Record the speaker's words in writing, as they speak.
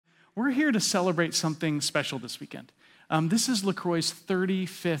we're here to celebrate something special this weekend. This is LaCroix's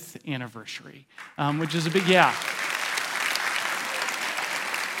 35th anniversary, which is a big,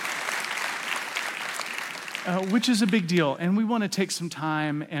 which is a big deal. And we want to take some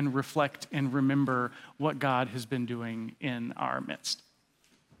time and reflect and remember what God has been doing in our midst.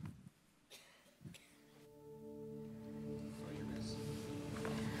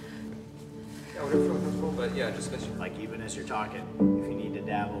 Yeah, whatever feels comfortable, but yeah, just mention. Like even as you're talking, if you need to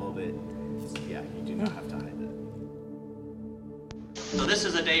dab a little bit, yeah, you do not have to hide that. So this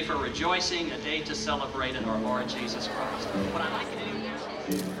is a day for rejoicing, a day to celebrate in our Lord Jesus Christ. What I'd like to do now.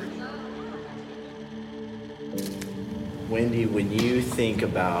 Wendy, when you think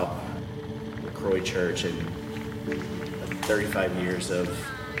about LaCroix Church and 35 years of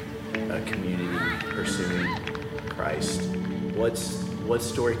a community pursuing Christ, what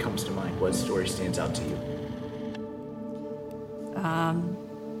story comes to mind? What story stands out to you?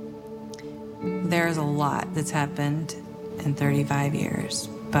 There's a lot that's happened in 35 years,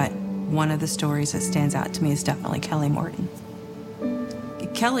 but one of the stories that stands out to me is definitely Kelly Morton.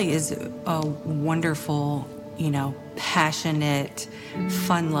 Kelly is a wonderful, passionate,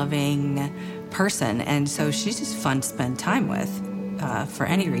 fun-loving person, and so she's just fun to spend time with for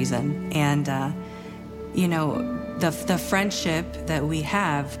any reason. And, the friendship that we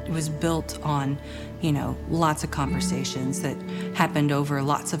have was built on, lots of conversations that happened over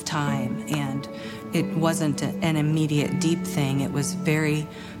lots of time, and it wasn't an immediate deep thing. It was very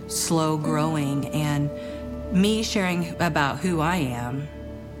slow growing, and me sharing about who I am,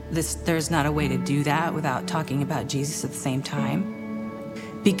 there's not a way to do that without talking about Jesus at the same time.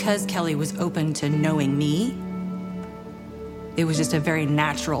 Because Kelly was open to knowing me, it was just a very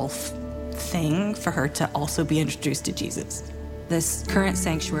natural thing for her to also be introduced to Jesus. This current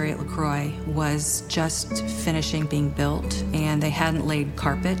sanctuary at LaCroix was just finishing being built, and they hadn't laid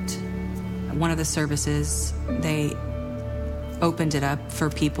carpet. One of the services, they opened it up for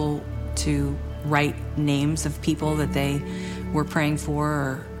people to write names of people that they were praying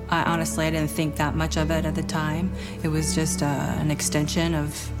for. I didn't think that much of it at the time. It was just an extension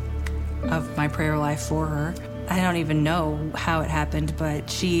of my prayer life for her. I don't even know how it happened, but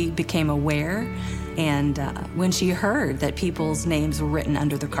she became aware, and when she heard that people's names were written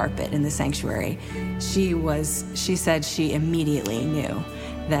under the carpet in the sanctuary, she said she immediately knew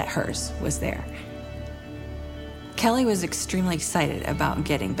that hers was there. Kelly was extremely excited about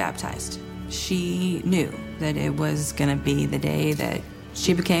getting baptized. She knew that it was going to be the day that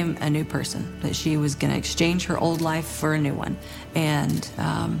she became a new person, that she was going to exchange her old life for a new one, and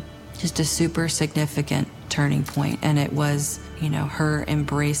just a super significant turning point. And it was, her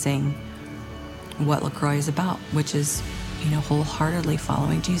embracing what LaCroix is about, which is, wholeheartedly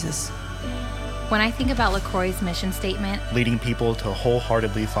following Jesus. When I think about LaCroix's mission statement, leading people to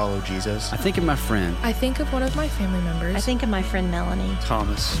wholeheartedly follow Jesus, I think of my friend. I think of one of my family members. I think of my friend Melanie.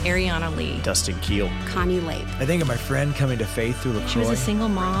 Thomas. Ariana Lee. Dustin Keel. Connie Lape. I think of my friend coming to faith through LaCroix. She was a single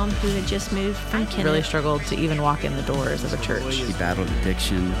mom who had just moved from Kennett. Really struggled to even walk in the doors of a church. She battled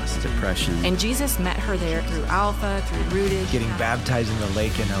addiction, depression. And Jesus met her there through Alpha, through Rooted. Getting baptized in the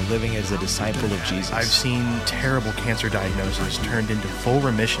lake and now living as a disciple of Jesus. I've seen terrible cancer diagnoses turned into full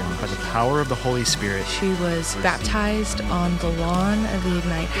remission by the power of the Holy Spirit. She was baptized on the lawn of the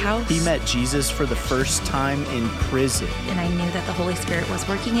Ignite House. He met Jesus for the first time in prison. And I knew that the Holy Spirit was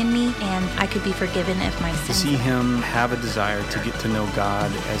working in me, and I could be forgiven of my sins. To see him have a desire to get to know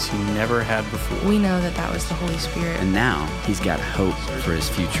God as he never had before. We know that that was the Holy Spirit. And now he's got hope for his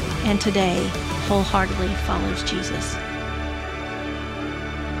future. And today, wholeheartedly follows Jesus.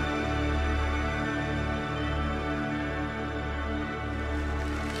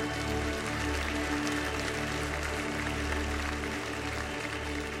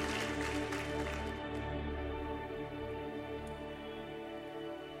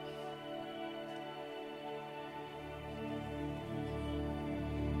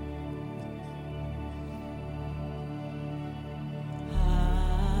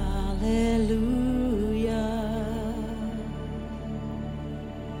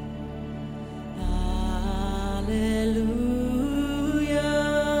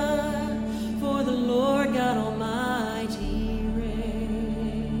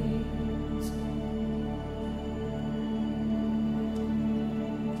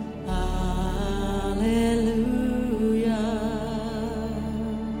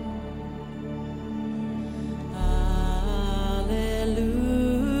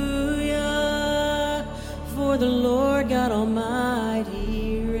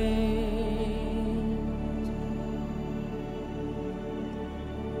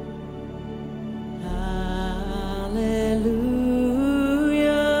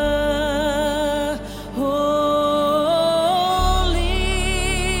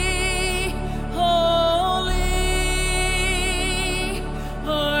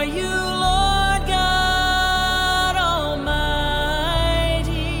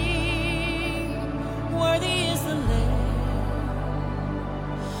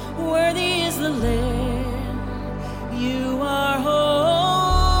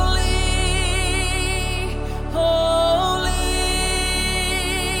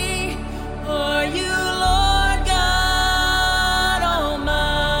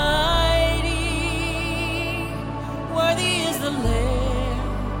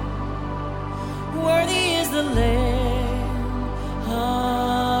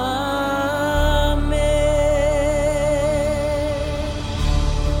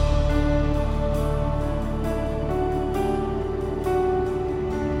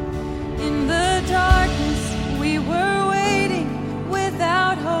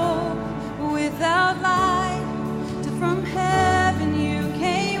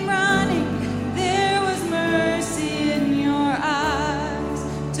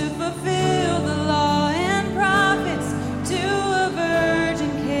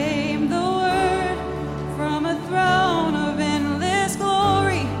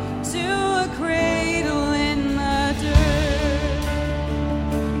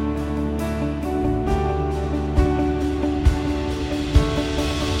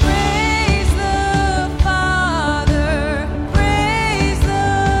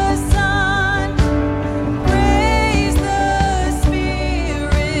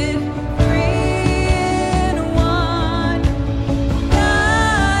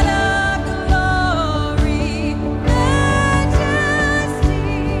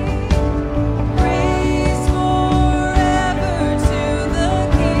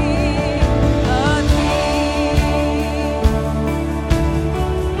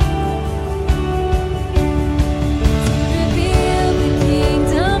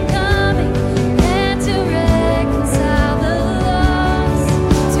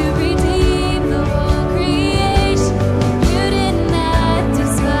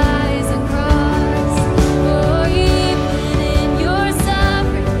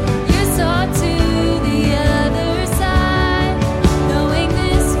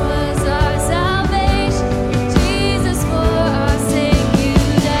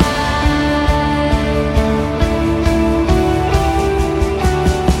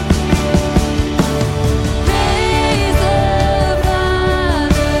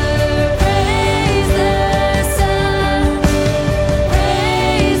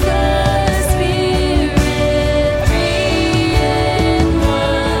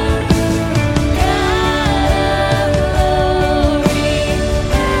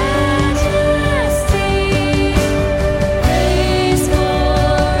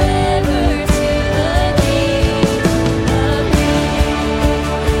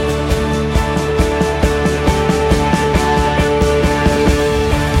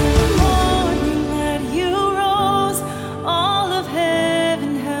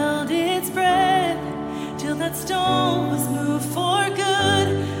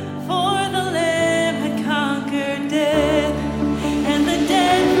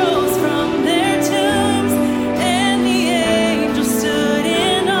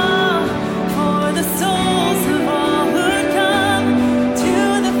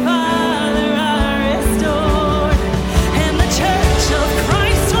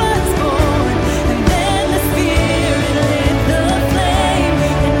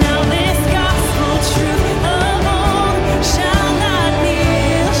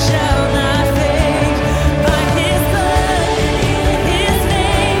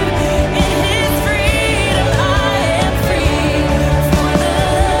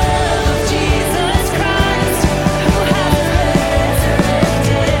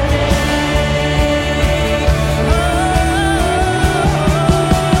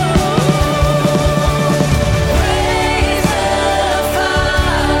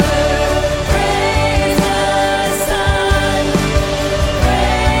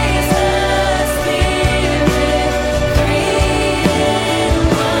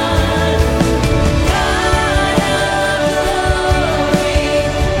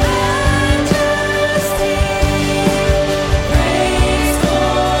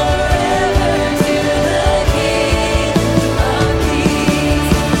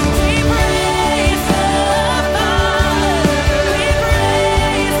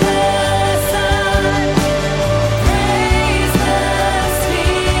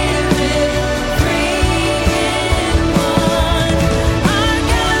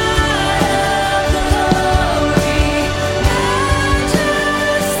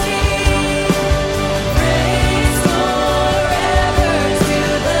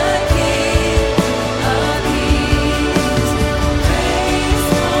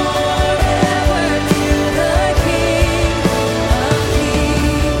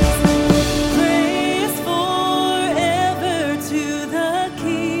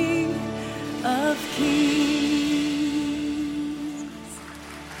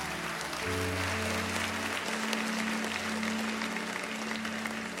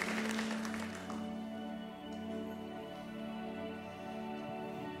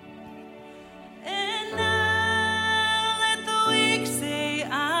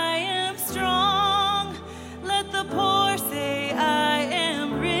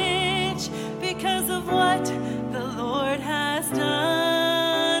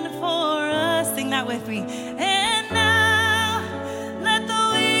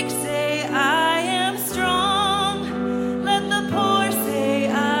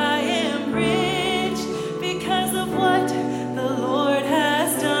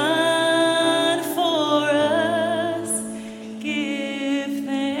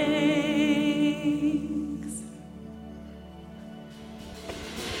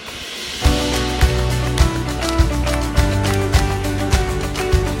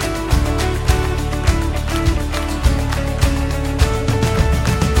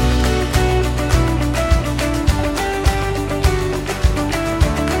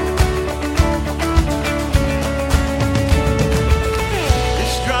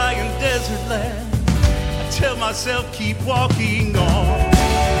 myself, keep walking on.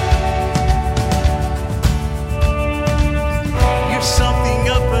 Here's something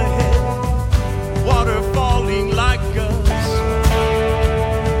up ahead, water falling like us.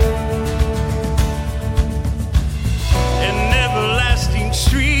 An everlasting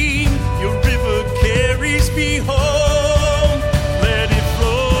stream, your river carries me home.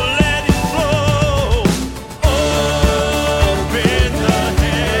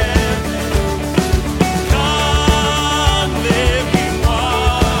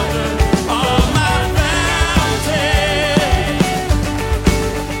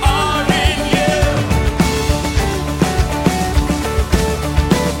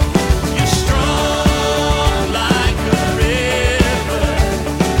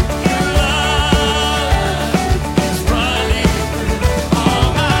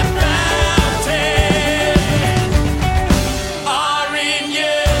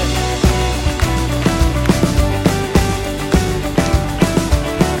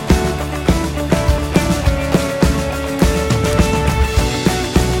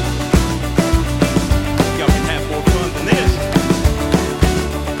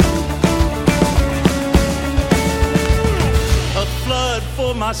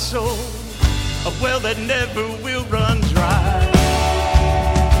 My soul, a well that never will run dry.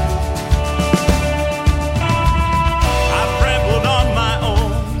 I've rambled on my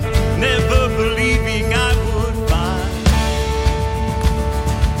own, never believing I would find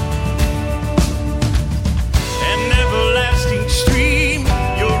an everlasting stream.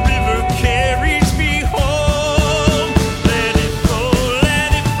 Your river carries me home. Let it flow,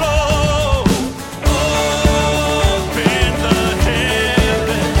 let it flow. Open the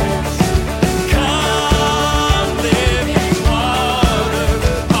heavens. Come live.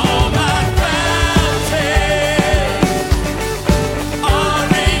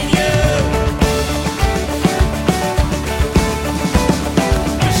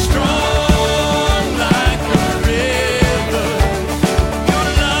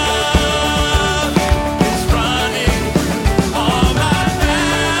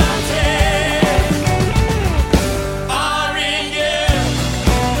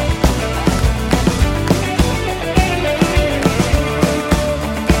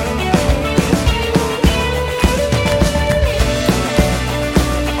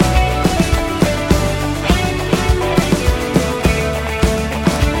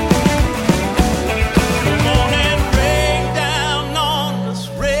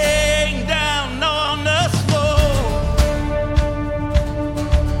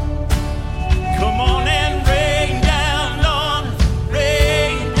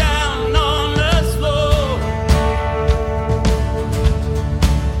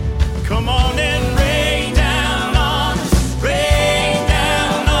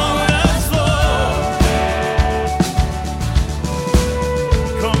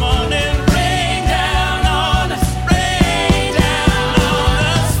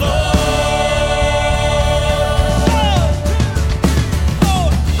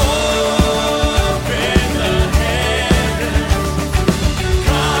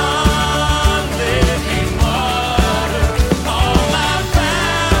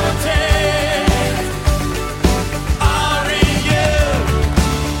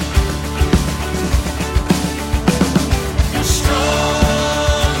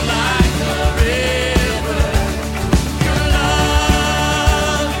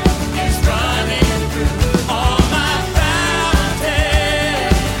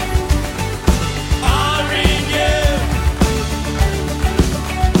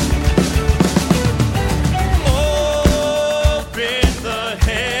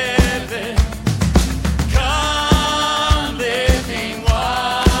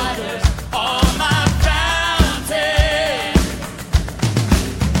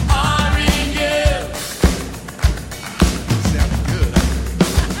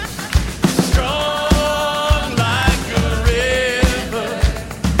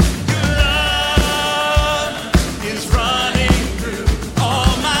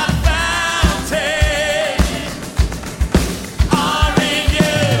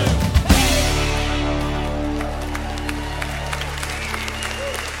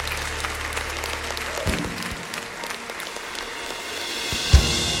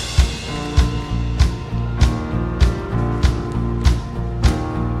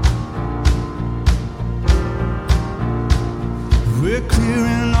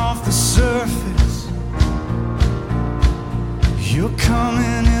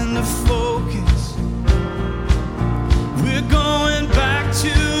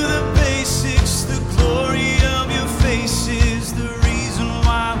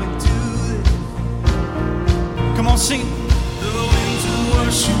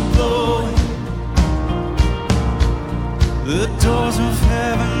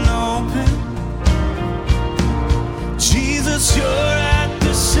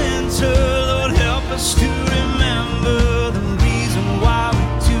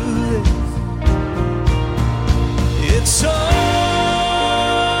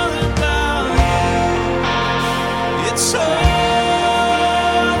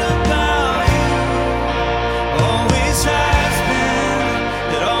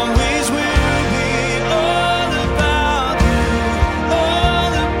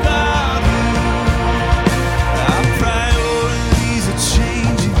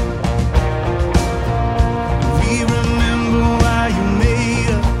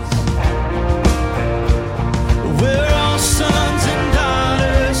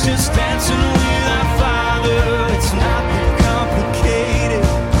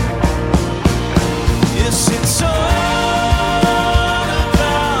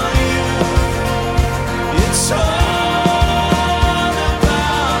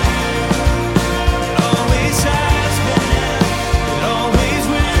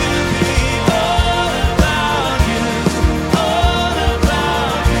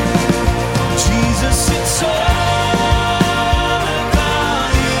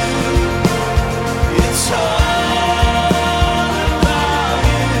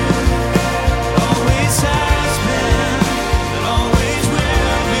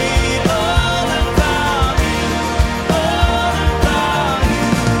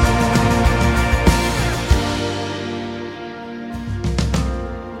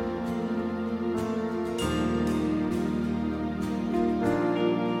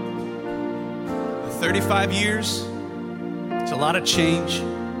 35 years, it's a lot of change.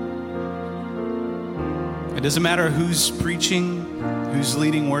 It doesn't matter who's preaching, who's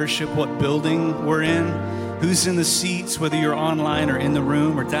leading worship, what building we're in, who's in the seats, whether you're online or in the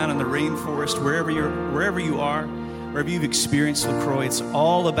room or down in the rainforest, wherever you are, wherever you've experienced LaCroix, it's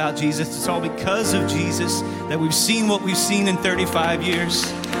all about Jesus. It's all because of Jesus that we've seen what we've seen in 35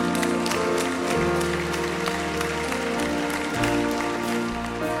 years.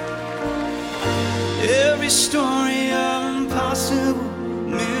 Every story of impossible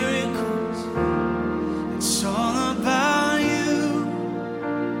miracles, it's all about you.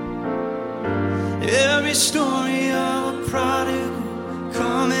 Every story of a prodigal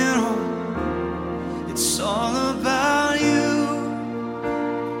coming home, it's all about you.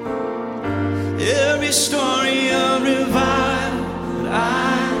 Every story of revival that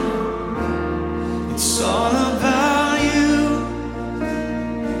I know, it's all about you.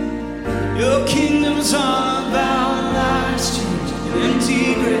 Your kingdom's all about lives changed and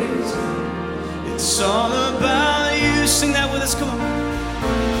empty graves. It's all about you. Sing that with us, come on.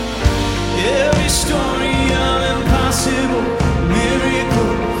 Every story of impossible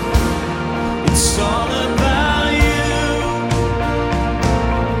miracles, it's all about you.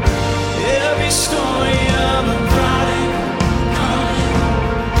 Every story of a prodigal coming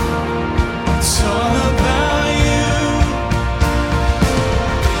home, it's all about you.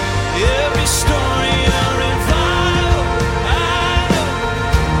 Every story of revival, I know,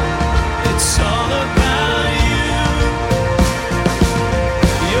 it's all about you.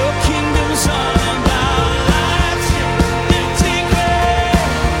 Your kingdom's all about life, empty grave.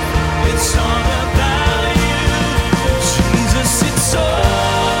 It's all about you, Jesus. It's all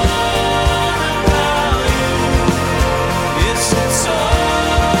about you. Yes, it's all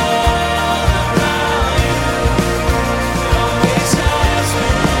about you. It always has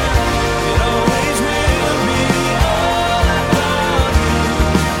been. It always will be. All about you.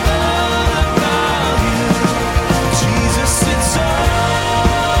 All about you, Jesus. It's all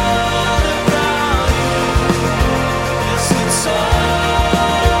about you. Yes, it's all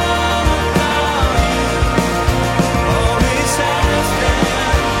about you. Always has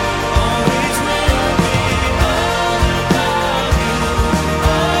been, always will be. All about you,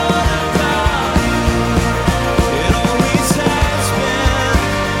 all about you. It always has been,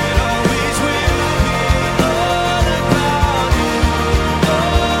 it always will be. All about you,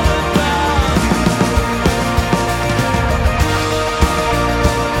 all about you.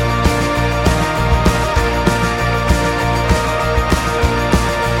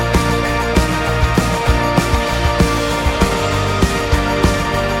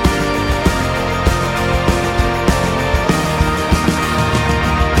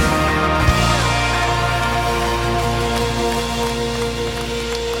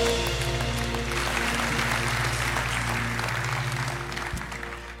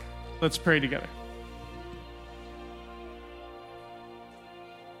 Let's pray together.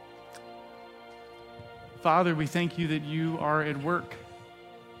 Father, we thank you that you are at work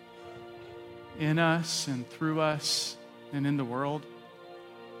in us and through us and in the world.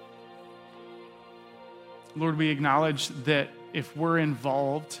 Lord, we acknowledge that if we're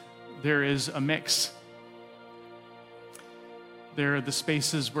involved, there is a mix. There are the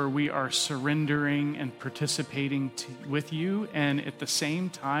spaces where we are surrendering and participating with you, and at the same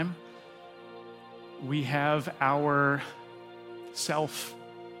time, we have our self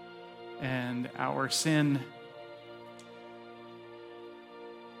and our sin.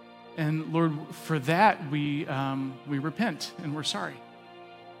 And Lord, for that we repent and we're sorry.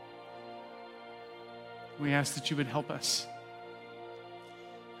 We ask that you would help us.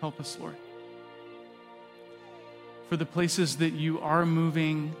 Help us, Lord. For the places that you are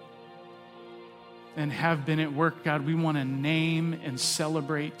moving and have been at work, God, we want to name and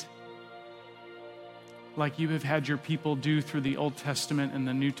celebrate like you have had your people do through the Old Testament and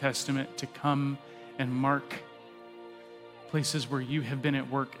the New Testament, to come and mark places where you have been at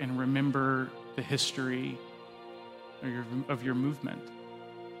work and remember the history of your movement.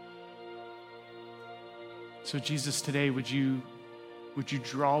 So Jesus, today, would you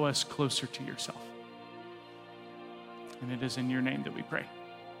draw us closer to yourself? And it is in your name that we pray.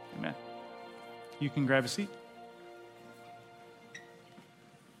 Amen. You can grab a seat.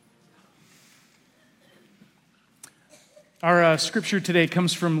 Our scripture today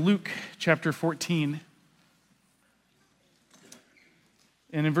comes from Luke chapter 14.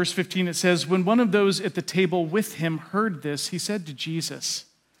 And in verse 15 it says, "When one of those at the table with him heard this, he said to Jesus,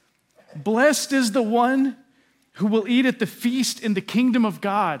 'Blessed is the one who will eat at the feast in the kingdom of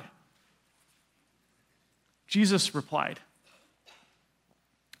God.' Jesus replied,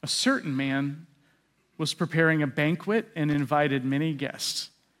 'A certain man was preparing a banquet and invited many guests.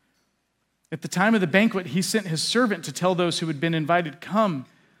 At the time of the banquet, he sent his servant to tell those who had been invited, "Come,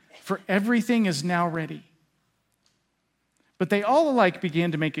 for everything is now ready." But they all alike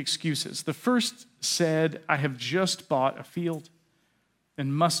began to make excuses. The first said, "I have just bought a field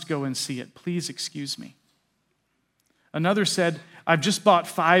and must go and see it. Please excuse me." Another said, "I've just bought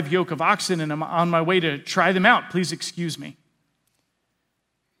 5 yoke of oxen and I'm on my way to try them out. Please excuse me."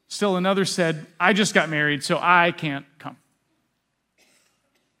 Still another said, "I just got married, so I can't come."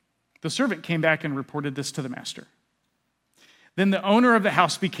 The servant came back and reported this to the master. Then the owner of the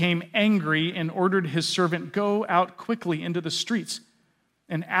house became angry and ordered his servant, "Go out quickly into the streets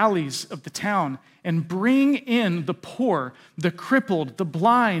and alleys of the town and bring in the poor, the crippled, the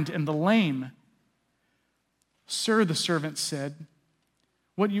blind, and the lame." "Sir," the servant said,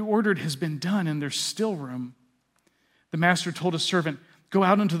 "what you ordered has been done, and there's still room." The master told his servant, "Go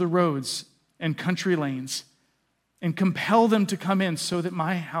out into the roads and country lanes and compel them to come in so that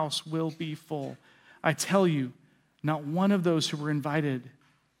my house will be full. I tell you, not one of those who were invited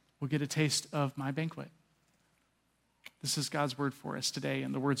will get a taste of my banquet." This is God's word for us today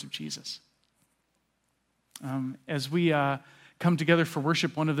in the words of Jesus. As we come together for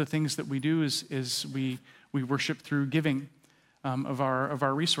worship, one of the things that we do is we worship through giving of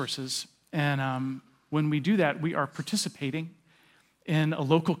our resources. And when we do that, we are participating in a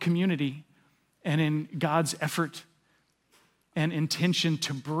local community and in God's effort and intention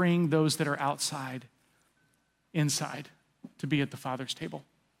to bring those that are outside inside to be at the Father's table.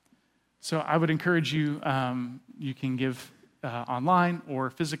 So I would encourage you, you can give online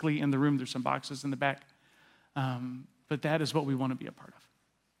or physically in the room. There's some boxes in the back. But that is what we want to be a part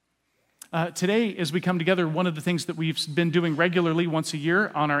of. Today, as we come together, one of the things that we've been doing regularly once a year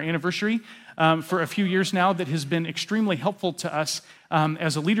on our anniversary for a few years now that has been extremely helpful to us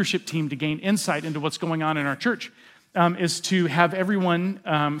as a leadership team to gain insight into what's going on in our church is to have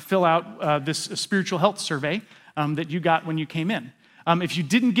everyone fill out this spiritual health survey that you got when you came in. If you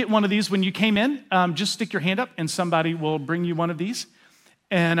didn't get one of these when you came in, just stick your hand up and somebody will bring you one of these.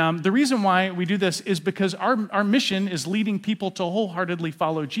 And the reason why we do this is because our mission is leading people to wholeheartedly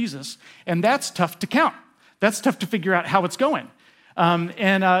follow Jesus, and that's tough to count. That's tough to figure out how it's going.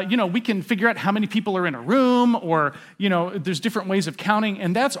 We can figure out how many people are in a room, or, there's different ways of counting,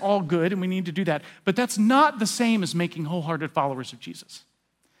 and that's all good, and we need to do that. But that's not the same as making wholehearted followers of Jesus.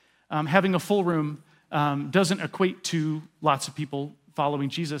 Having a full room doesn't equate to lots of people following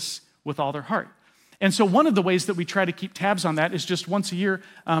Jesus with all their heart. And so one of the ways that we try to keep tabs on that is just once a year,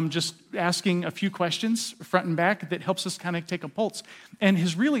 just asking a few questions front and back that helps us kind of take a pulse and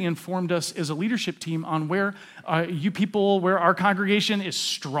has really informed us as a leadership team on where where our congregation is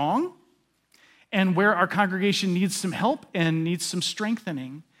strong and where our congregation needs some help and needs some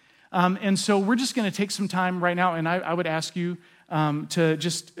strengthening. And so we're just going to take some time right now, and I would ask you to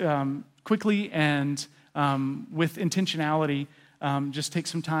just quickly and with intentionality, just take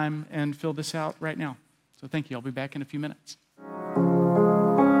some time and fill this out right now. So thank you. I'll be back in a few minutes.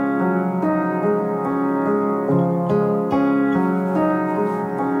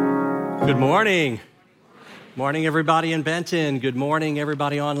 Good morning. Morning, everybody in Benton. Good morning,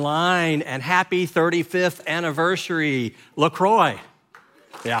 everybody online. And happy 35th anniversary, LaCroix.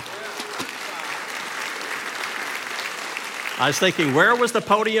 Yeah. I was thinking, where was the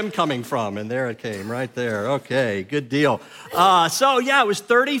podium coming from? And there it came, right there. Okay, good deal. It was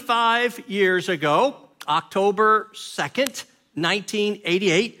 35 years ago, October 2nd,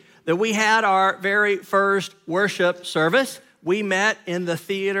 1988, that we had our very first worship service. We met in the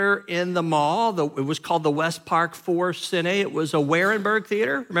theater in the mall. It was called the West Park 4 Cine. It was a Warenberg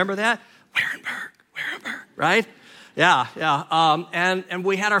theater. Remember that? Warenberg, right? Yeah. And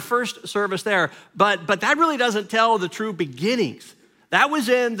we had our first service there. But that really doesn't tell the true beginnings. That was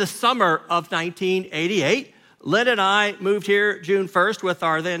in the summer of 1988. Lynn and I moved here June 1st with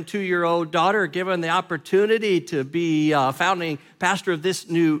our then 2-year-old daughter, given the opportunity to be founding pastor of this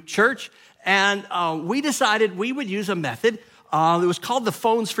new church. And we decided we would use a method that was called the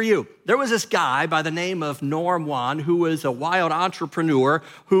Phones for You. There was this guy by the name of Norm Wan, who was a wild entrepreneur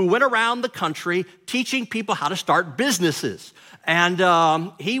who went around the country teaching people how to start businesses.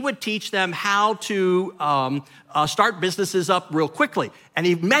 And he would teach them how to start businesses up real quickly. And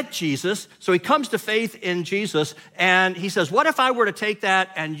he met Jesus, so he comes to faith in Jesus, and he says, what if I were to take that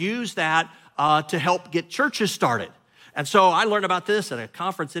and use that to help get churches started? And so I learned about this at a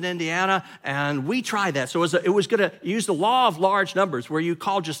conference in Indiana, and we tried that. So it was going to use the law of large numbers, where you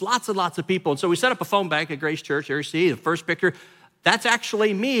call just lots and lots of people. And so we set up a phone bank at Grace Church. There you see the first picture. That's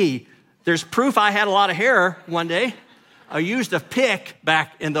actually me. There's proof I had a lot of hair one day. I used a pick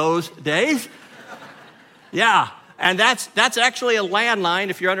back in those days. Yeah. And that's actually a landline.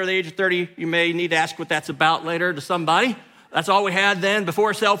 If you're under the age of 30, you may need to ask what that's about later to somebody. That's all we had then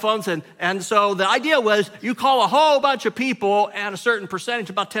before cell phones. And so the idea was you call a whole bunch of people and a certain percentage,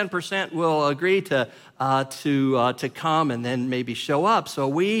 about 10%, will agree to come and then maybe show up. So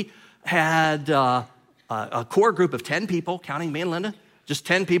we had a core group of 10 people, counting me and Linda, just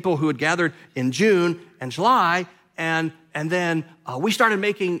 10 people who had gathered in June and July. And then we started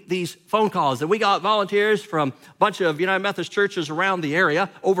making these phone calls. And we got volunteers from a bunch of United Methodist churches around the area.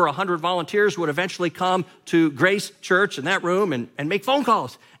 Over 100 volunteers would eventually come to Grace Church in that room and make phone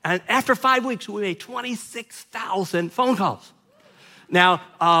calls. And after 5 weeks, we made 26,000 phone calls. Now,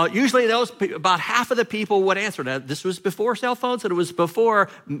 usually about half of the people would answer. Now, this was before cell phones, and it was before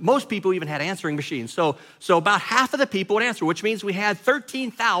most people even had answering machines. So about half of the people would answer, which means we had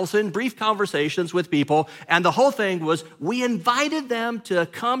 13,000 brief conversations with people, and the whole thing was we invited them to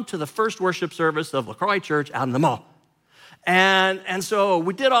come to the first worship service of LaCroix Church out in the mall. And so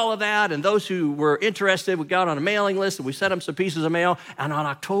we did all of that, and those who were interested, we got on a mailing list, and we sent them some pieces of mail, and on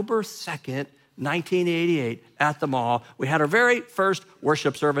October 2nd, 1988, at the mall, we had our very first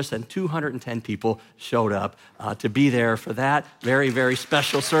worship service, and 210 people showed up to be there for that very, very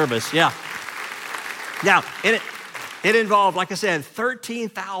special service. Yeah. Now, it involved, like I said,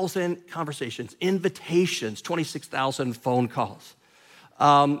 13,000 conversations, invitations, 26,000 phone calls.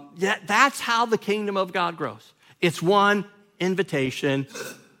 That's how the kingdom of God grows. It's one invitation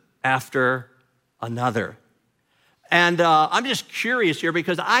after another. And I'm just curious here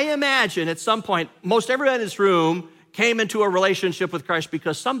because I imagine at some point, most everyone in this room came into a relationship with Christ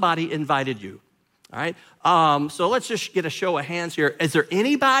because somebody invited you, all right? So let's just get a show of hands here. Is there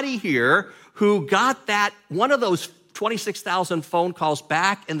anybody here who got that, one of those 26,000 phone calls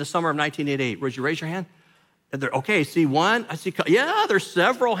back in the summer of 1988? Would you raise your hand? Okay, see one? I see, yeah, there's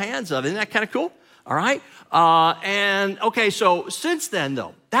several hands up. Isn't that kind of cool? All right. And okay, so since then,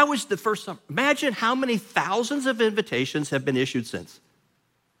 though, that was the first summer. Imagine how many thousands of invitations have been issued since.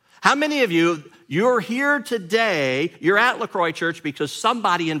 How many of you're here today, you're at LaCroix Church because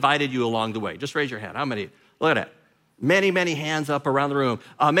somebody invited you along the way? Just raise your hand. How many? Look at that. Many, many hands up around the room.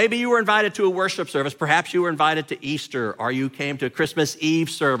 Maybe you were invited to a worship service. Perhaps you were invited to Easter, or you came to a Christmas Eve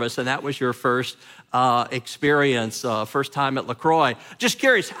service, and that was your first experience, first time at LaCroix. Just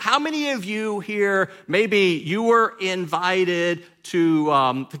curious, how many of you here, maybe you were invited to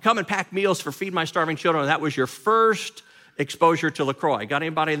come and pack meals for Feed My Starving Children, and that was your first exposure to LaCroix? Got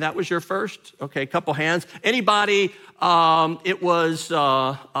anybody that was your first? Okay, a couple hands. Anybody, it was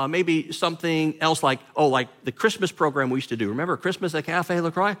maybe something else like the Christmas program we used to do. Remember Christmas at Cafe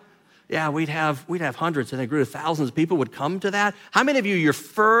LaCroix? Yeah, we'd have hundreds, and it grew to thousands of people would come to that. How many of you, your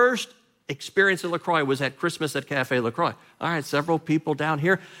first experience at LaCroix was at Christmas at Cafe LaCroix? All right, several people down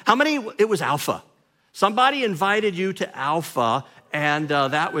here. How many? It was Alpha. Somebody invited you to Alpha, and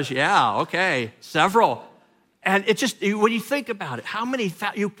that was, okay, several. And it just, when you think about it, how many,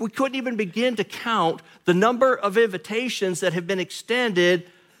 we couldn't even begin to count the number of invitations that have been extended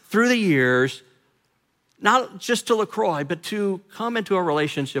through the years, not just to LaCroix, but to come into a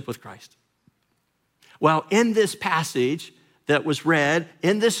relationship with Christ. Well, in this passage that was read,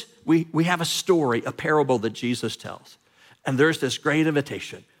 in this, we have a story, a parable that Jesus tells. And there's this great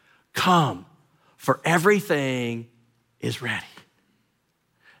invitation. Come, for everything is ready.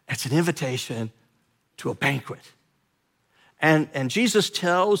 It's an invitation to a banquet. And Jesus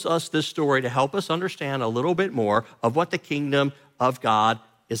tells us this story to help us understand a little bit more of what the kingdom of God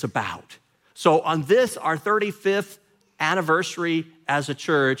is about. So on this, our 35th anniversary as a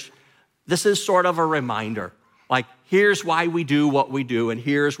church, this is sort of a reminder. Like, here's why we do what we do, and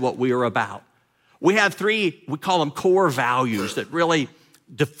here's what we are about. We have three, we call them core values that really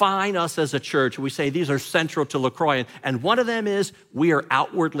define us as a church. We say these are central to LaCroix, and one of them is we are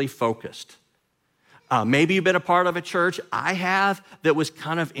outwardly focused. Maybe you've been a part of a church, I have, that was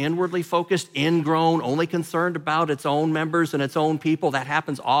kind of inwardly focused, ingrown, only concerned about its own members and its own people. That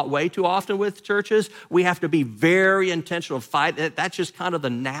happens way too often with churches. We have to be very intentional. That's just kind of the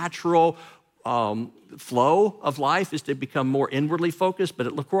natural flow of life, is to become more inwardly focused. But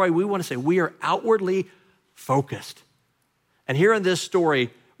at LaCroix, we want to say we are outwardly focused. And here in this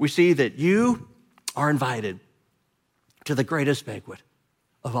story, we see that you are invited to the greatest banquet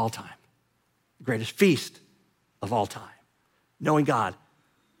of all time. Greatest feast of all time, knowing God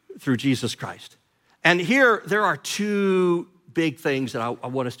through Jesus Christ. And here, there are two big things that I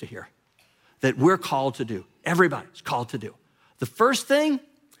want us to hear that we're called to do. Everybody's called to do. The first thing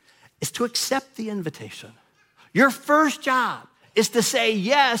is to accept the invitation. Your first job is to say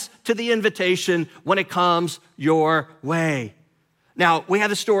yes to the invitation when it comes your way. Now, we have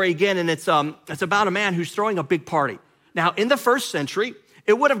the story again, and it's about a man who's throwing a big party. Now, in the first century,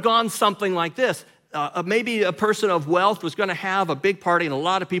 it would have gone something like this. Maybe a person of wealth was going to have a big party, and a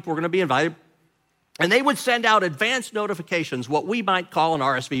lot of people were going to be invited. And they would send out advance notifications, what we might call an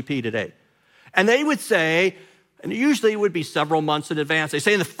RSVP today. And they would say, and usually it would be several months in advance, they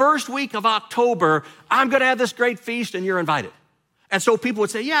say, in the first week of October, I'm going to have this great feast, and you're invited. And so people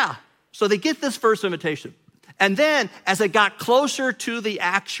would say, yeah. So they get this first invitation. And then, as it got closer to the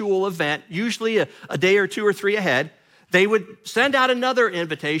actual event, usually a day or two or three ahead, they would send out another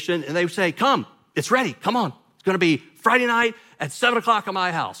invitation, and they would say, come, it's ready, come on. It's going to be Friday night at 7 o'clock at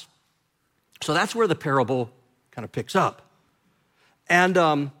my house. So that's where the parable kind of picks up.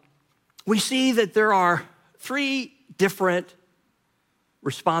 And we see that there are three different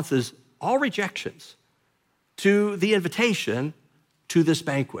responses, all rejections, to the invitation to this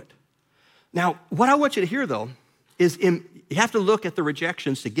banquet. Now, what I want you to hear, though, is you have to look at the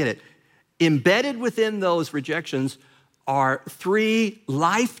rejections to get it. Embedded within those rejections are three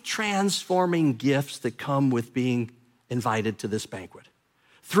life-transforming gifts that come with being invited to this banquet.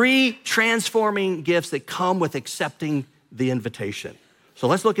 Three transforming gifts that come with accepting the invitation. So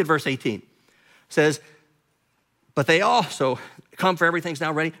let's look at verse 18. It says, but they all, so come for everything's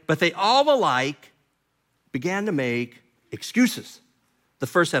now ready, but they all alike began to make excuses. The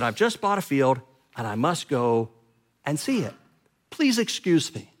first said, I've just bought a field and I must go and see it. Please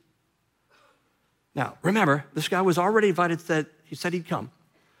excuse me. Now, remember, this guy was already invited, he said he'd come.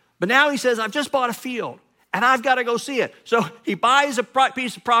 But now he says, I've just bought a field and I've got to go see it. So he buys a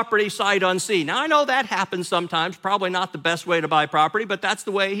piece of property sight unseen. Now, I know that happens sometimes, probably not the best way to buy property, but that's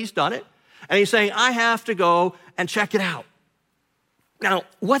the way he's done it. And he's saying, I have to go and check it out. Now,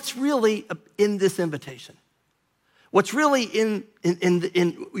 what's really in this invitation? What's really in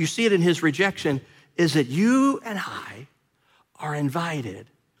you see it in his rejection, is that you and I are invited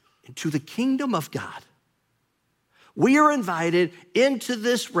into the kingdom of God. We are invited into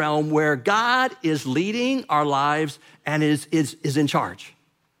this realm where God is leading our lives and is in charge.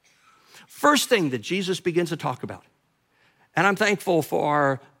 First thing that Jesus begins to talk about, and I'm thankful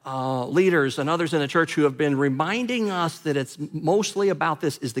for our leaders and others in the church who have been reminding us that it's mostly about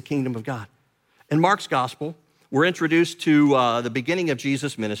this, is the kingdom of God. In Mark's gospel, we're introduced to the beginning of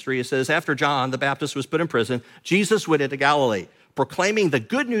Jesus' ministry. It says, after John the Baptist was put in prison, Jesus went into Galilee, proclaiming the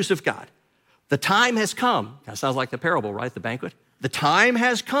good news of God. The time has come. That sounds like the parable, right? The banquet. The time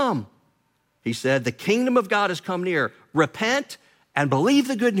has come. He said, the kingdom of God has come near. Repent and believe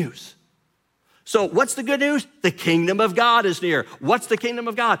the good news. So what's the good news? The kingdom of God is near. What's the kingdom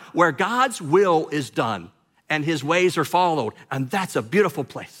of God? Where God's will is done and his ways are followed. And that's a beautiful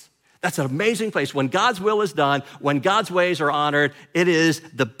place. That's an amazing place. When God's will is done, when God's ways are honored, it is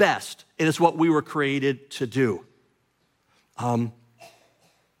the best. It is what we were created to do.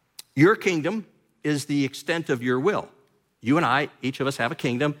 Your kingdom is the extent of your will. You and I, each of us have a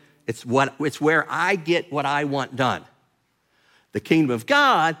kingdom. It's where I get what I want done. The kingdom of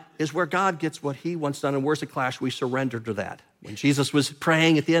God is where God gets what he wants done. And where's the clash? We surrender to that. When Jesus was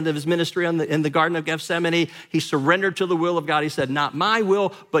praying at the end of his ministry in the Garden of Gethsemane, he surrendered to the will of God. He said, not my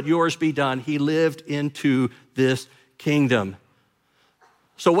will, but yours be done. He lived into this kingdom.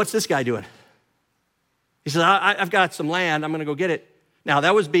 So what's this guy doing? He says, I've got some land. I'm going to go get it. Now,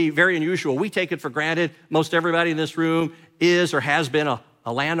 that would be very unusual. We take it for granted. Most everybody in this room is or has been a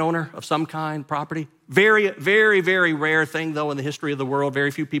landowner of some kind, property. Very, very, very rare thing, though, in the history of the world. Very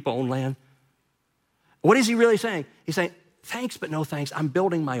few people own land. What is he really saying? He's saying, thanks, but no thanks. I'm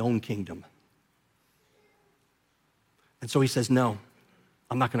building my own kingdom. And so he says, no,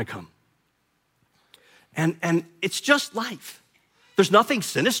 I'm not going to come. And it's just life. There's nothing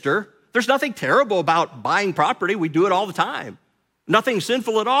sinister. There's nothing terrible about buying property. We do it all the time. Nothing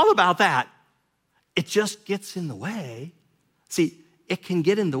sinful at all about that. It just gets in the way. See, it can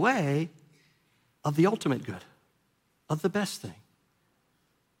get in the way of the ultimate good, of the best thing.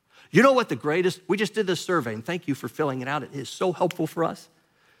 You know what the greatest, we just did this survey, and thank you for filling it out. It is so helpful for us.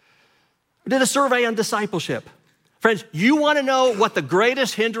 We did a survey on discipleship. Friends, you want to know what the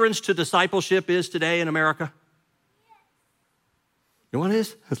greatest hindrance to discipleship is today in America? You know what it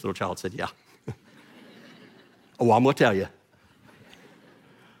is? This little child said, yeah. Oh, I'm going to tell you.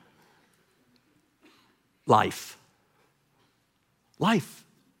 Life.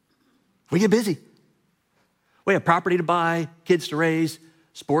 We get busy. We have property to buy, kids to raise,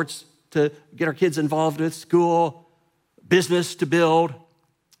 sports to get our kids involved with, school, business to build,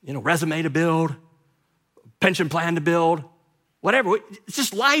 resume to build, pension plan to build, whatever. It's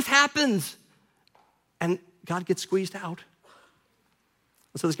just life happens. And God gets squeezed out.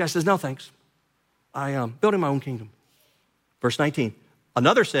 So this guy says, no, thanks. I am building my own kingdom. Verse 19,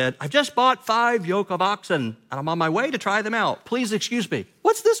 another said, I've just bought 5 yoke of oxen, and I'm on my way to try them out. Please excuse me.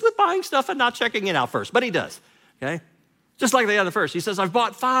 What's this with buying stuff and not checking it out first? But he does, okay? Just like the other verse. He says, I've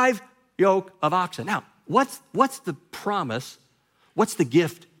bought 5 yoke of oxen. Now, what's the promise? What's the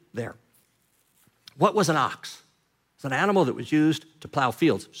gift there? What was an ox? It's an animal that was used to plow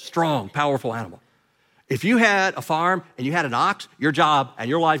fields. Strong, powerful animal. If you had a farm and you had an ox, your job and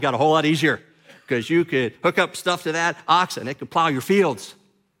your life got a whole lot easier because you could hook up stuff to that ox and it could plow your fields.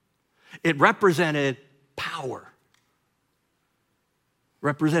 It represented power,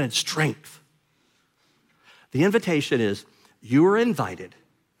 represented strength. The invitation is you are invited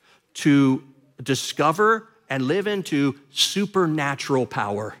to discover and live into supernatural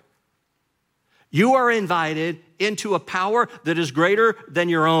power. You are invited into a power that is greater than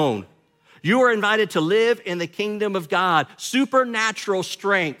your own. You are invited to live in the kingdom of God, supernatural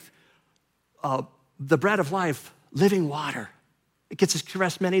strength, the bread of life, living water. It gets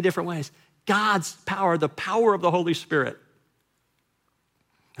expressed many different ways. God's power, the power of the Holy Spirit.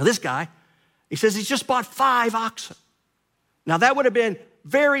 Now this guy, he says he's just bought 5 oxen. Now that would have been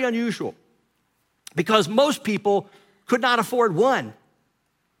very unusual because most people could not afford one.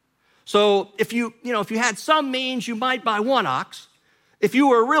 So if you had some means, you might buy 1 ox. If you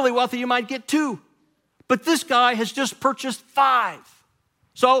were really wealthy, you might get 2. But this guy has just purchased 5.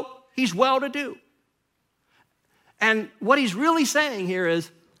 So he's well-to-do. And what he's really saying here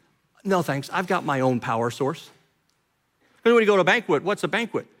is, no thanks, I've got my own power source. When you go to a banquet, what's a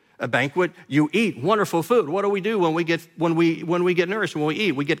banquet? A banquet, you eat wonderful food. What do we do when we get nourished, when we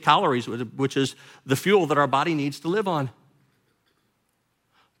eat? We get calories, which is the fuel that our body needs to live on.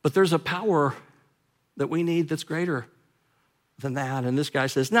 But there's a power that we need that's greater than that. And this guy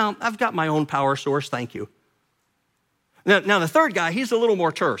says, no, I've got my own power source, thank you. Now the third guy, he's a little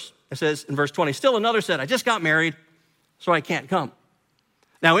more terse. It says in verse 20, still another said, I just got married, so I can't come.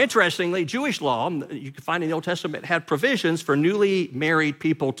 Now, interestingly, Jewish law, you can find in the Old Testament, had provisions for newly married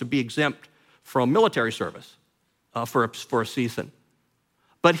people to be exempt from military service for a season.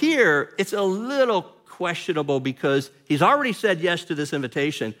 But here, it's a little questionable because he's already said yes to this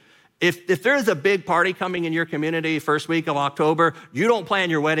invitation. If there's a big party coming in your community first week of October, you don't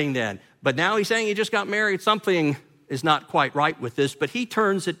plan your wedding then. But now he's saying he just got married. Something is not quite right with this, but he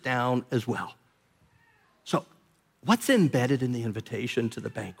turns it down as well. So what's embedded in the invitation to the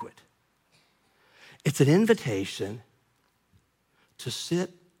banquet? It's an invitation to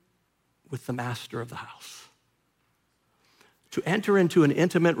sit with the master of the house, to enter into an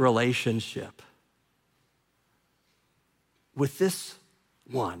intimate relationship with this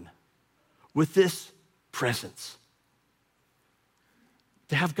one, with this presence.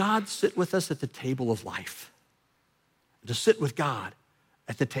 To have God sit with us at the table of life. To sit with God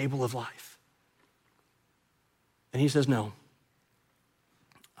at the table of life. And he says, no,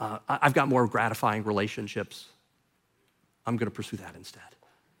 I've got more gratifying relationships. I'm going to pursue that instead.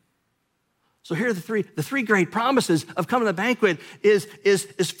 So here are the three great promises of coming to the banquet is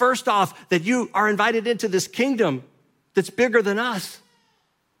first off that you are invited into this kingdom that's bigger than us.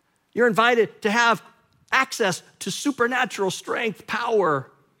 You're invited to have access to supernatural strength, power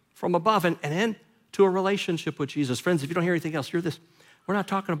from above, and into a relationship with Jesus. Friends, if you don't hear anything else, hear this. We're not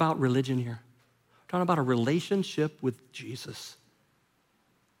talking about religion here. We're talking about a relationship with Jesus.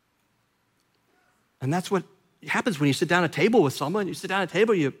 And that's what happens when you sit down at a table with someone. You sit down at a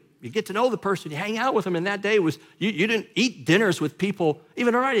table, you get to know the person, you hang out with them, and that day was, you didn't eat dinners with people,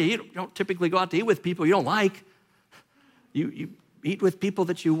 even already, you don't typically go out to eat with people you don't like. You eat with people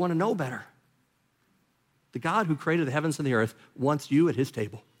that you want to know better. The God who created the heavens and the earth wants you at his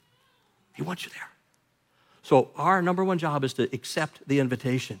table. He wants you there. So our number one job is to accept the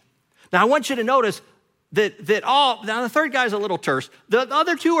invitation. Now I want you to notice now the third guy's a little terse. The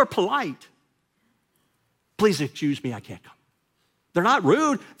other two are polite. Please excuse me, I can't come. They're not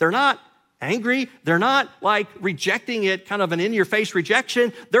rude. They're not angry. They're not like rejecting it, kind of an in-your-face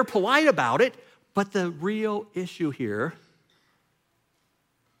rejection. They're polite about it. But the real issue here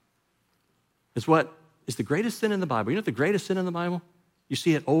is what is the greatest sin in the Bible. You know what the greatest sin in the Bible? You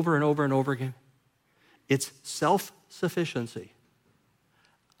see it over and over and over again. It's self-sufficiency.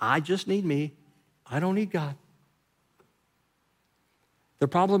 I just need me. I don't need God. The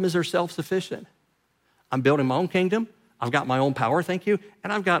problem is they're self-sufficient. I'm building my own kingdom. I've got my own power, thank you,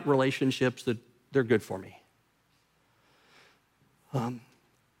 and I've got relationships that they're good for me.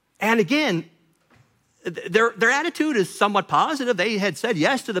 And again, their attitude is somewhat positive. They had said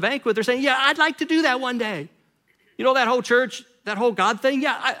yes to the banquet. They're saying, yeah, I'd like to do that one day. You know, that whole church, that whole God thing,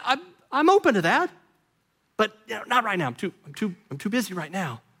 yeah, I'm open to that. But not right now. I'm too busy right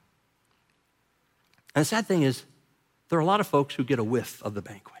now. And the sad thing is, There are a lot of folks who get a whiff of the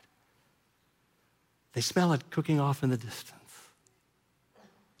banquet. They smell it cooking off in the distance,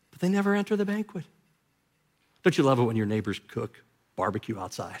 but they never enter the banquet. Don't you love it when your neighbors cook barbecue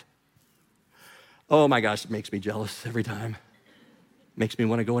outside? Oh my gosh, it makes me jealous every time. Makes me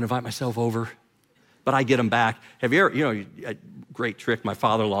want to go and invite myself over, but I get them back. Have you ever, a great trick my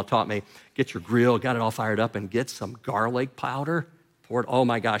father-in-law taught me, get your grill, got it all fired up, and get some garlic powder, pour it. Oh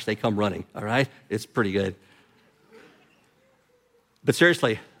my gosh, they come running, all right? It's pretty good. But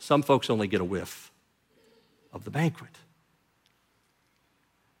seriously, some folks only get a whiff of the banquet.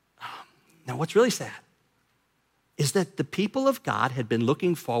 Now, what's really sad is that the people of God had been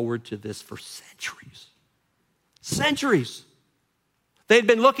looking forward to this for centuries. Centuries. They'd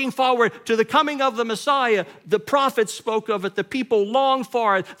been looking forward to the coming of the Messiah. The prophets spoke of it. The people longed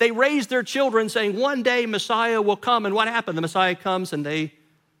for it. They raised their children saying, one day Messiah will come. And what happened? The Messiah comes and they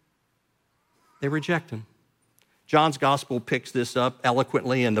reject him. John's gospel picks this up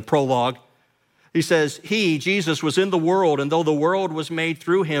eloquently in the prologue. He says, he, Jesus, was in the world, and though the world was made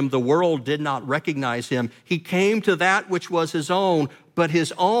through him, the world did not recognize him. He came to that which was his own, but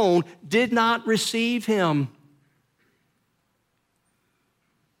his own did not receive him.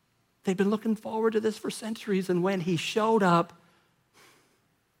 They've been looking forward to this for centuries, and when he showed up,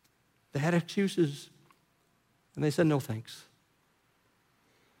 they had excuses, and they said, no thanks.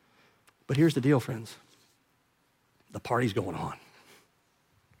 But here's the deal, friends. The party's going on.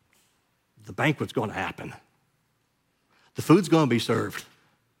 The banquet's going to happen. The food's going to be served.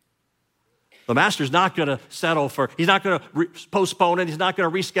 The master's not going to settle for, he's not going to postpone it. He's not going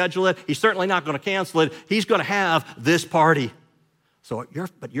to reschedule it. He's certainly not going to cancel it. He's going to have this party. So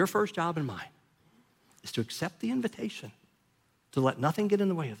your first job and mine is to accept the invitation, to let nothing get in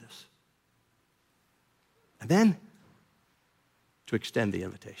the way of this. And then to extend the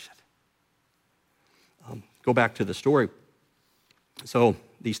invitation. Go back to the story. So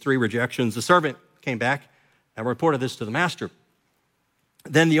these three rejections, the servant came back and reported this to the master.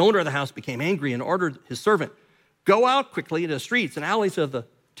 Then the owner of the house became angry and ordered his servant, go out quickly into the streets and alleys of the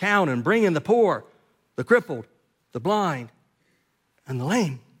town and bring in the poor, the crippled, the blind, and the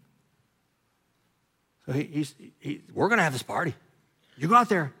lame. So we're going to have this party. You go out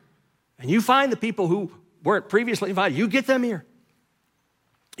there and you find the people who weren't previously invited. You get them here.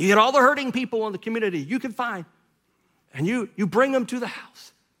 You get all the hurting people in the community you can find, and you bring them to the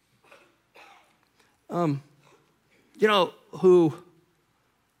house. Who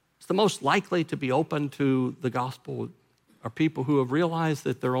is the most likely to be open to the gospel are people who have realized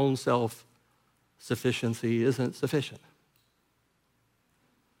that their own self-sufficiency isn't sufficient.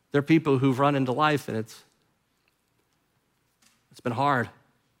 They're people who've run into life, and it's been hard. It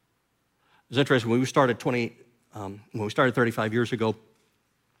was interesting when we started 35 years ago.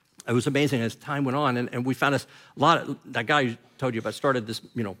 It was amazing as time went on, and we found that guy who told you about started this,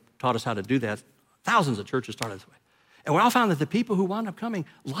 taught us how to do that. Thousands of churches started this way. And we all found that the people who wound up coming,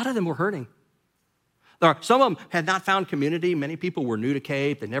 a lot of them were hurting. Some of them had not found community. Many people were new to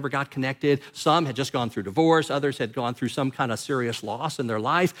Cape. They never got connected. Some had just gone through divorce. Others had gone through some kind of serious loss in their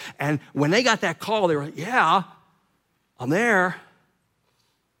life. And when they got that call, they were like, yeah, I'm there.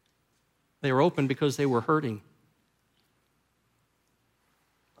 They were open because they were hurting.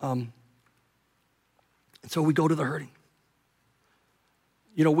 And so we go to the hurting.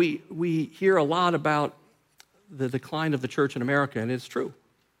 We hear a lot about the decline of the church in America, and it's true.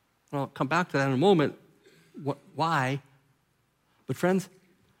 I'll come back to that in a moment. Why? But friends,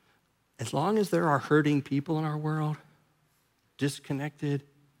 as long as there are hurting people in our world, disconnected,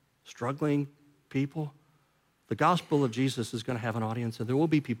 struggling people, the gospel of Jesus is going to have an audience, and there will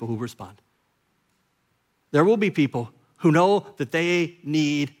be people who respond. There will be people who know that they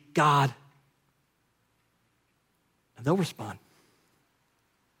need God, and they'll respond.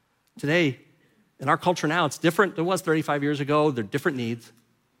 Today, in our culture now, it's different than it was 35 years ago. There are different needs.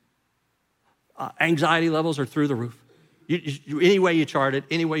 Anxiety levels are through the roof. Any way you chart it,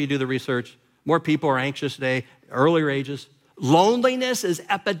 any way you do the research, more people are anxious today, earlier ages. Loneliness is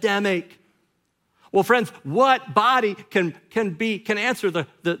epidemic. Well, friends, what body can answer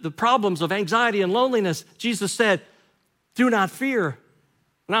the problems of anxiety and loneliness? Jesus said, do not fear.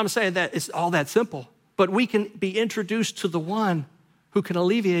 And I'm saying that it's all that simple. But we can be introduced to the one who can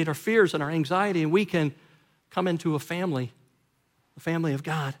alleviate our fears and our anxiety, and we can come into a family of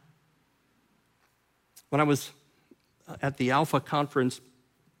God. When I was at the Alpha conference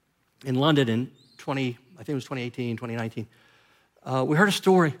in London in 2018, 2019, we heard a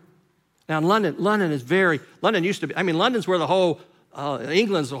story. Now, London used to be, London's where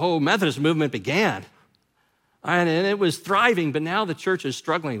England's the whole Methodist movement began. And it was thriving, but now the church is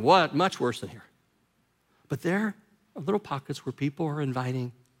struggling. Much worse than here. But there, are little pockets where people are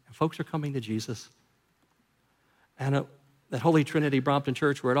inviting, and folks are coming to Jesus. And that Holy Trinity Brompton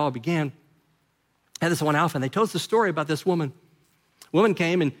Church, where it all began, had this one Alpha, and they told us the story about this woman. A woman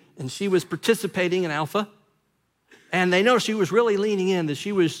came, and she was participating in Alpha, and they noticed she was really leaning in, that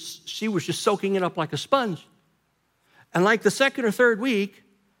she was just soaking it up like a sponge. And like the second or third week,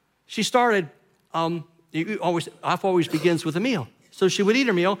 she started, Alpha always begins with a meal. So she would eat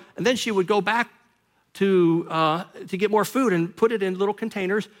her meal, and then she would go back to get more food and put it in little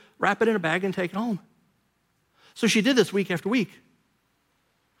containers, wrap it in a bag, and take it home. So she did this week after week.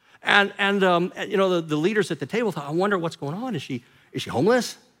 And the leaders at the table thought, I wonder what's going on. Is she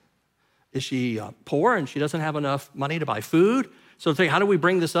homeless? Is she poor and she doesn't have enough money to buy food? So they how do we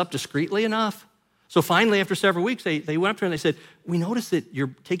bring this up discreetly enough? So finally, after several weeks, they went up to her and they said, we noticed that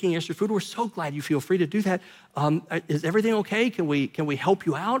you're taking extra food. We're so glad you feel free to do that. Is everything okay? Can we help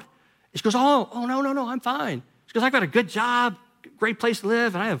you out? She goes, no, I'm fine. She goes, I've got a good job, great place to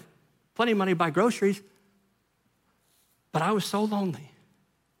live, and I have plenty of money to buy groceries. But I was so lonely.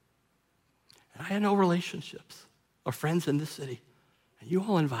 And I had no relationships or friends in this city. And you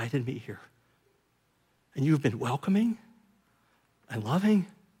all invited me here. And you've been welcoming and loving.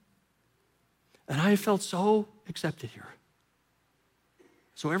 And I felt so accepted here.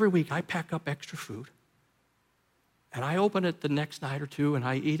 So every week I pack up extra food. And I open it the next night or two and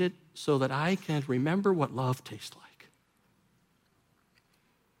I eat it so that I can remember what love tastes like.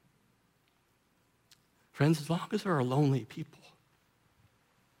 Friends, as long as there are lonely people,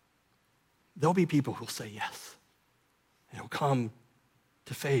 there'll be people who'll say yes. And who'll come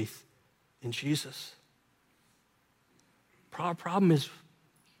to faith in Jesus. Problem is,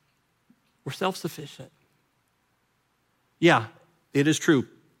 we're self-sufficient. Yeah, it is true.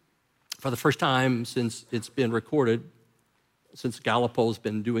 For the first time since it's been recorded, since Gallup's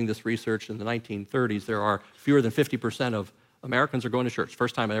been doing this research in the 1930s, there are fewer than 50% of Americans are going to church.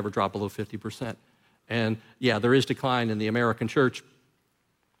 First time I ever dropped below 50%. And yeah, there is decline in the American church.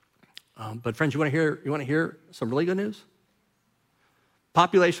 But friends, you want to hear some really good news?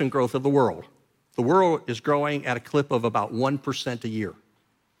 Population growth of the world. The world is growing at a clip of about 1% a year.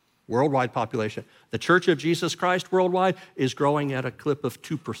 Worldwide population. The Church of Jesus Christ worldwide is growing at a clip of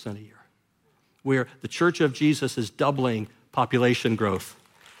 2% a year. Where the Church of Jesus is doubling population growth.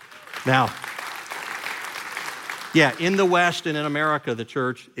 Now, yeah, in the West and in America, the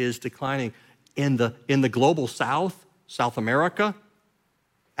church is declining. In the global South, South America,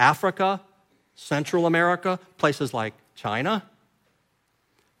 Africa, Central America, places like China,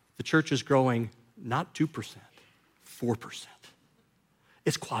 the church is growing not 2%, 4%.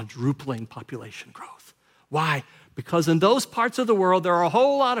 It's quadrupling population growth. Why? Because in those parts of the world, there are a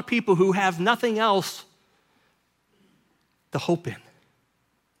whole lot of people who have nothing else to hope in.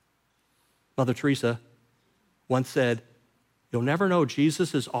 Mother Teresa once said, you'll never know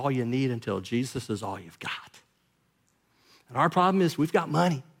Jesus is all you need until Jesus is all you've got. And our problem is we've got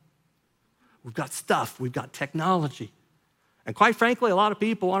money. We've got stuff. We've got technology. And quite frankly, a lot of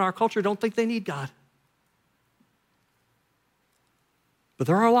people in our culture don't think they need God. But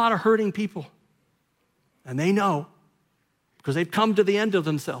there are a lot of hurting people. And they know because they've come to the end of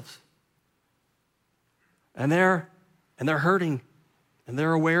themselves. And they're hurting. And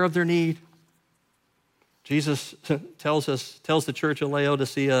they're aware of their need. Jesus tells the church of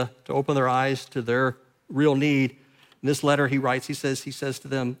Laodicea to open their eyes to their real need. In this letter he writes, he says to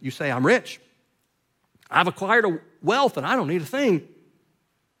them, you say, I'm rich. I've acquired a wealth and I don't need a thing.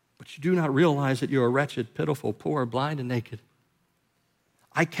 But you do not realize that you are wretched, pitiful, poor, blind, and naked.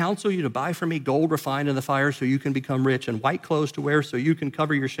 I counsel you to buy from me gold refined in the fire so you can become rich, and white clothes to wear so you can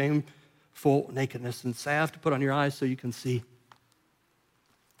cover your shameful nakedness, and salve to put on your eyes so you can see.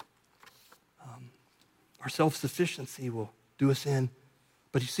 Our self-sufficiency will do us in.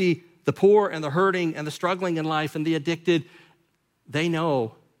 But you see, the poor and the hurting and the struggling in life and the addicted, they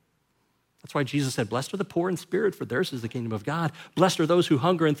know. That's why Jesus said, blessed are the poor in spirit, for theirs is the kingdom of God. Blessed are those who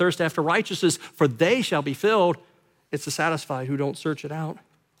hunger and thirst after righteousness, for they shall be filled. It's the satisfied who don't search it out.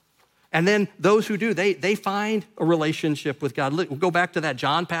 And then those who do, they find a relationship with God. We'll go back to that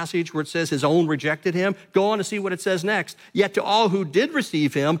John passage where it says his own rejected him. Go on to see what it says next. Yet to all who did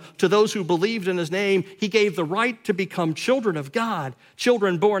receive him, to those who believed in his name, he gave the right to become children of God.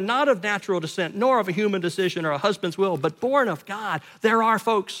 Children born not of natural descent, nor of a human decision or a husband's will, but born of God. There are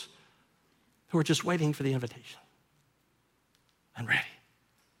folks who are just waiting for the invitation and ready,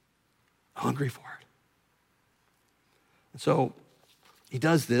 hungry for it. And so he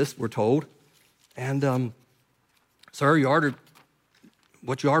does this, we're told, and sir,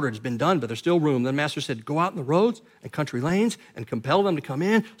 what you ordered has been done, but there's still room. Then the master said, go out in the roads and country lanes and compel them to come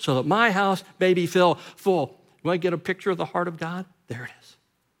in so that my house may be full. You want to get a picture of the heart of God? There it is.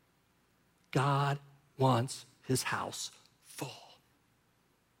 God wants his house full.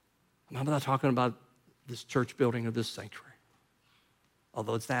 I'm not talking about this church building or this sanctuary,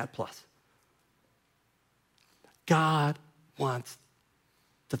 although it's that plus. God wants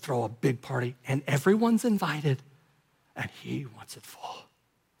to throw a big party, and everyone's invited, and he wants it full.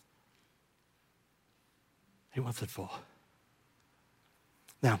 He wants it full.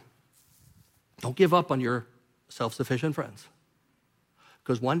 Now, don't give up on your self-sufficient friends,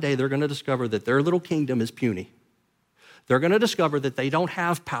 because one day they're going to discover that their little kingdom is puny. They're going to discover that they don't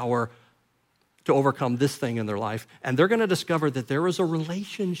have power to overcome this thing in their life, and they're going to discover that there is a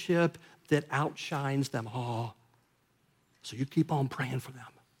relationship that outshines them all. So you keep on praying for them.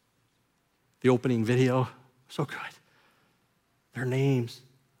 The opening video, so good. Their names,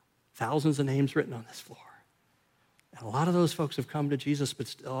 thousands of names written on this floor. And a lot of those folks have come to Jesus, but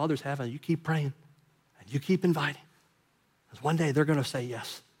still others haven't. You keep praying, and you keep inviting. Because one day they're going to say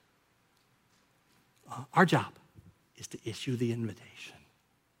yes. Our job is to issue the invitation.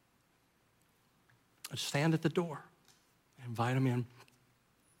 Just stand at the door, invite them in.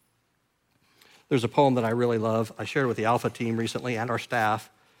 There's a poem that I really love. I shared it with the Alpha team recently and our staff.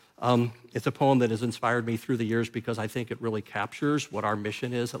 It's a poem that has inspired me through the years because I think it really captures what our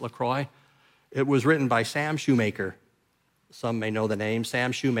mission is at LaCroix. It was written by Sam Shoemaker. Some may know the name.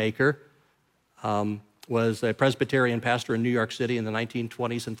 Sam Shoemaker was a Presbyterian pastor in New York City in the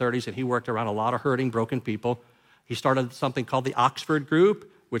 1920s and 30s, and he worked around a lot of hurting, broken people. He started something called the Oxford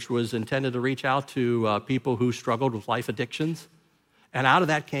Group, which was intended to reach out to people who struggled with life addictions. And out of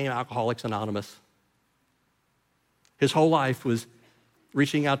that came Alcoholics Anonymous. His whole life was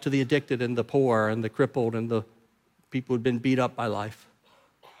reaching out to the addicted and the poor and the crippled and the people who'd been beat up by life.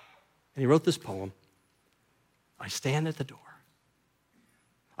 And he wrote this poem, I stand at the door.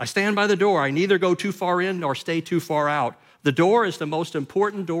 I stand by the door. I neither go too far in nor stay too far out. The door is the most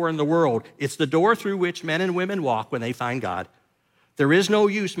important door in the world. It's the door through which men and women walk when they find God. There is no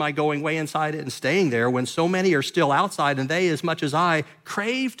use my going way inside it and staying there when so many are still outside, and they, as much as I,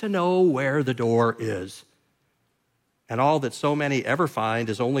 crave to know where the door is. And all that so many ever find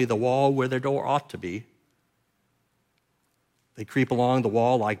is only the wall where their door ought to be. They creep along the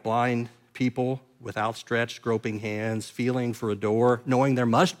wall like blind people with outstretched, groping hands, feeling for a door, knowing there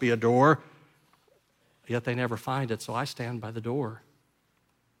must be a door, yet they never find it, so I stand by the door.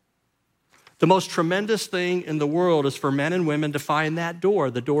 The most tremendous thing in the world is for men and women to find that door,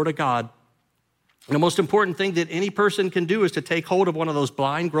 the door to God. And the most important thing that any person can do is to take hold of one of those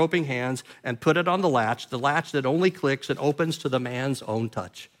blind, groping hands and put it on the latch that only clicks and opens to the man's own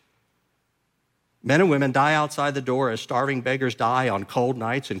touch. Men and women die outside the door as starving beggars die on cold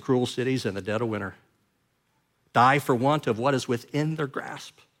nights in cruel cities in the dead of winter. Die for want of what is within their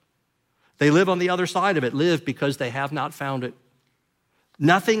grasp. They live on the other side of it, live because they have not found it.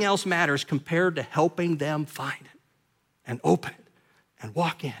 Nothing else matters compared to helping them find it and open it and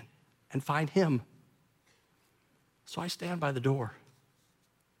walk in and find him. So I stand by the door.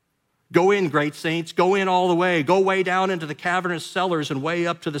 Go in, great saints. Go in all the way. Go way down into the cavernous cellars and way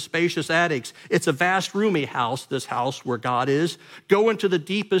up to the spacious attics. It's a vast, roomy house, this house where God is. Go into the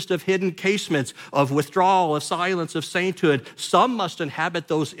deepest of hidden casements of withdrawal, of silence, of sainthood. Some must inhabit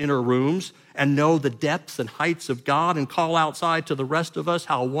those inner rooms and know the depths and heights of God and call outside to the rest of us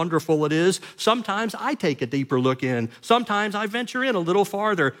how wonderful it is. Sometimes I take a deeper look in. Sometimes I venture in a little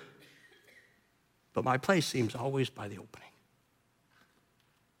farther. But my place seems always by the opening.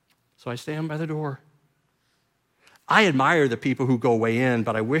 So I stand by the door. I admire the people who go way in,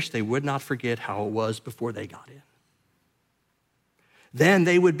 but I wish they would not forget how it was before they got in. Then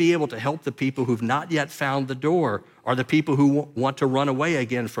they would be able to help the people who've not yet found the door or the people who want to run away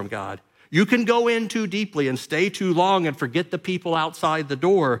again from God. You can go in too deeply and stay too long and forget the people outside the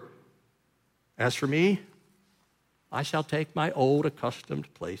door. As for me, I shall take my old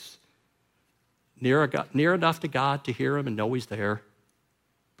accustomed place, near enough to God to hear him and know he's there,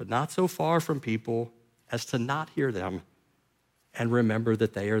 but not so far from people as to not hear them and remember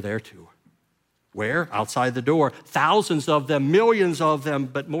that they are there too. Where? Outside the door. Thousands of them, millions of them,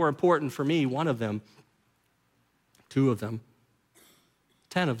 but more important for me, one of them, 2 of them,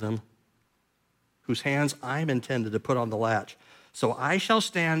 10 of them, whose hands I'm intended to put on the latch. So I shall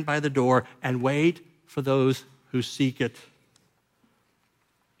stand by the door and wait for those who seek it.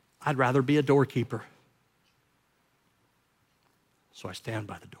 I'd rather be a doorkeeper. So I stand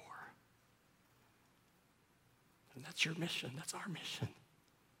by the door. And that's your mission. That's our mission.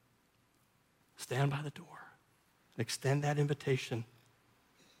 Stand by the door and extend that invitation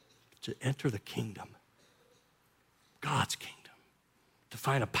to enter the kingdom, God's kingdom, to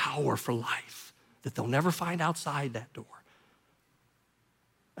find a power for life that they'll never find outside that door,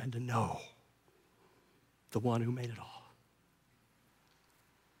 and to know the one who made it all.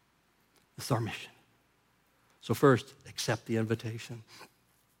 This is our mission. So first, accept the invitation.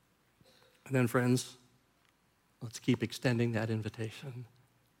 And then, friends, let's keep extending that invitation.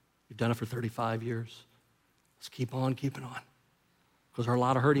 You've done it for 35 years. Let's keep on keeping on. Because there are a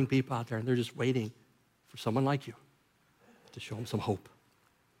lot of hurting people out there, and they're just waiting for someone like you to show them some hope.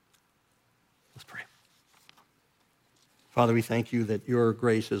 Let's pray. Father, we thank you that your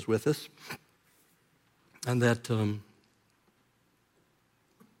grace is with us, and that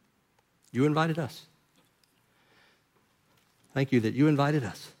you invited us. Thank you that you invited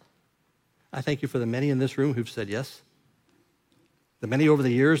us. I thank you for the many in this room who've said yes. The many over the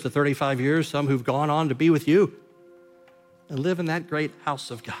years, the 35 years, some who've gone on to be with you and live in that great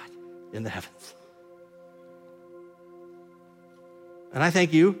house of God in the heavens. And I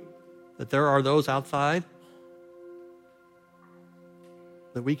thank you that there are those outside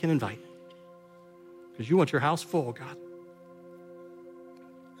that we can invite, because you want your house full, God.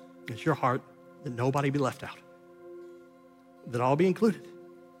 It's your heart that nobody be left out, that all be included.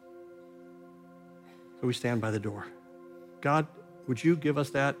 So we stand by the door. God, would you give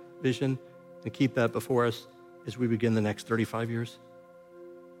us that vision and keep that before us as we begin the next 35 years?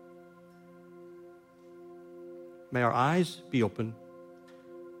 May our eyes be open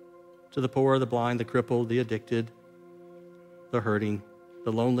to the poor, the blind, the crippled, the addicted, the hurting,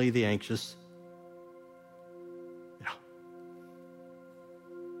 the lonely, the anxious. Yeah.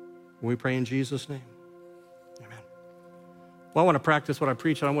 We pray in Jesus' name. Amen. Well, I want to practice what I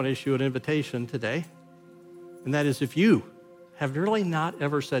preach, and I want to issue an invitation today. And that is, if you have really not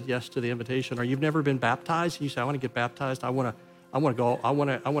ever said yes to the invitation, or you've never been baptized, and you say, I want to get baptized, I want to go, I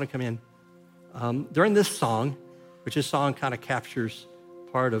want to come in. During this song, which this song kind of captures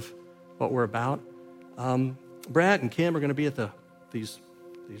part of what we're about, Brad and Kim are going to be at these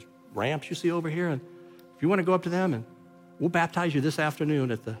ramps you see over here, and if you want to go up to them, and we'll baptize you this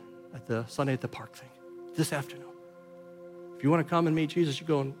afternoon at the Sunday at the Park thing, this afternoon. If you want to come and meet Jesus, you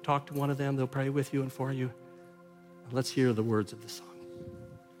go and talk to one of them. They'll pray with you and for you. Let's hear the words of the song.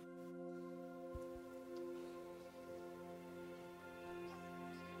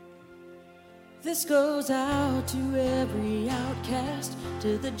 This goes out to every outcast,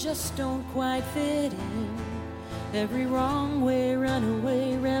 to the just don't quite fit in, every wrong way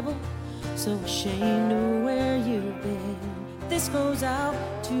runaway rebel, so ashamed of where you've been. This goes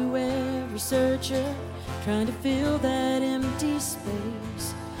out to every searcher, trying to fill that empty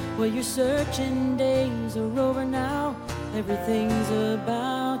space. Well, your searching days are over now, everything's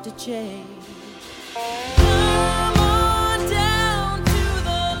about to change. Come on down to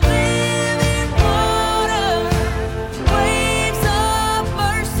the living water, waves of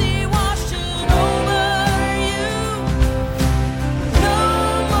mercy washing over you. No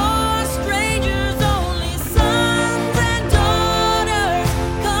more strangers, only sons and daughters.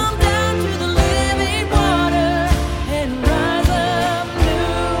 Come down to the living water and rise up new.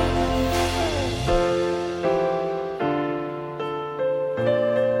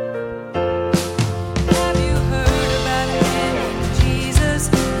 Have you heard about a man named Jesus?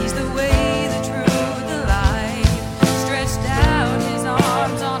 He's the way, the truth, the life. Stretched out his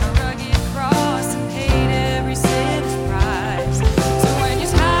arms on a rugged cross and paid every sin's price. So when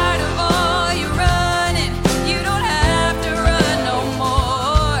you're tired of all your running, you don't have to run no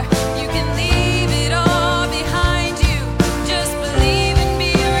more. You can leave it all behind you. Just believe and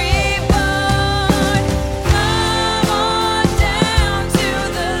be reborn. Come on down to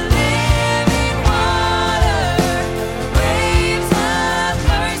the living water, waves of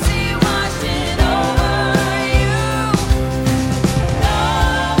mercy washing over you. No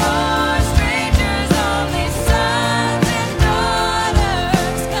more strangers, only sons and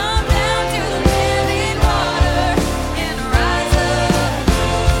daughters. Come down to the living water and rise up.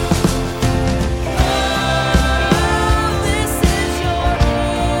 Oh, this is your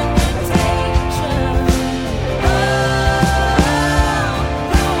invitation. Oh,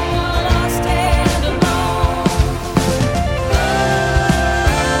 lost and alone. Oh,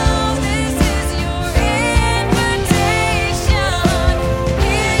 this is your invitation.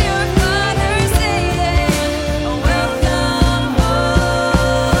 Hear your Father saying, welcome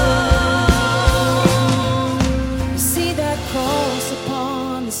home. See that cross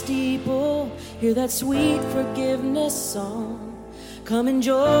upon the steeple, hear that sweet forgiveness song. Come and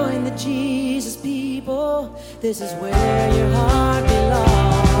join the Jesus people. This is where your heart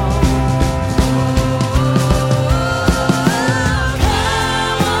belongs.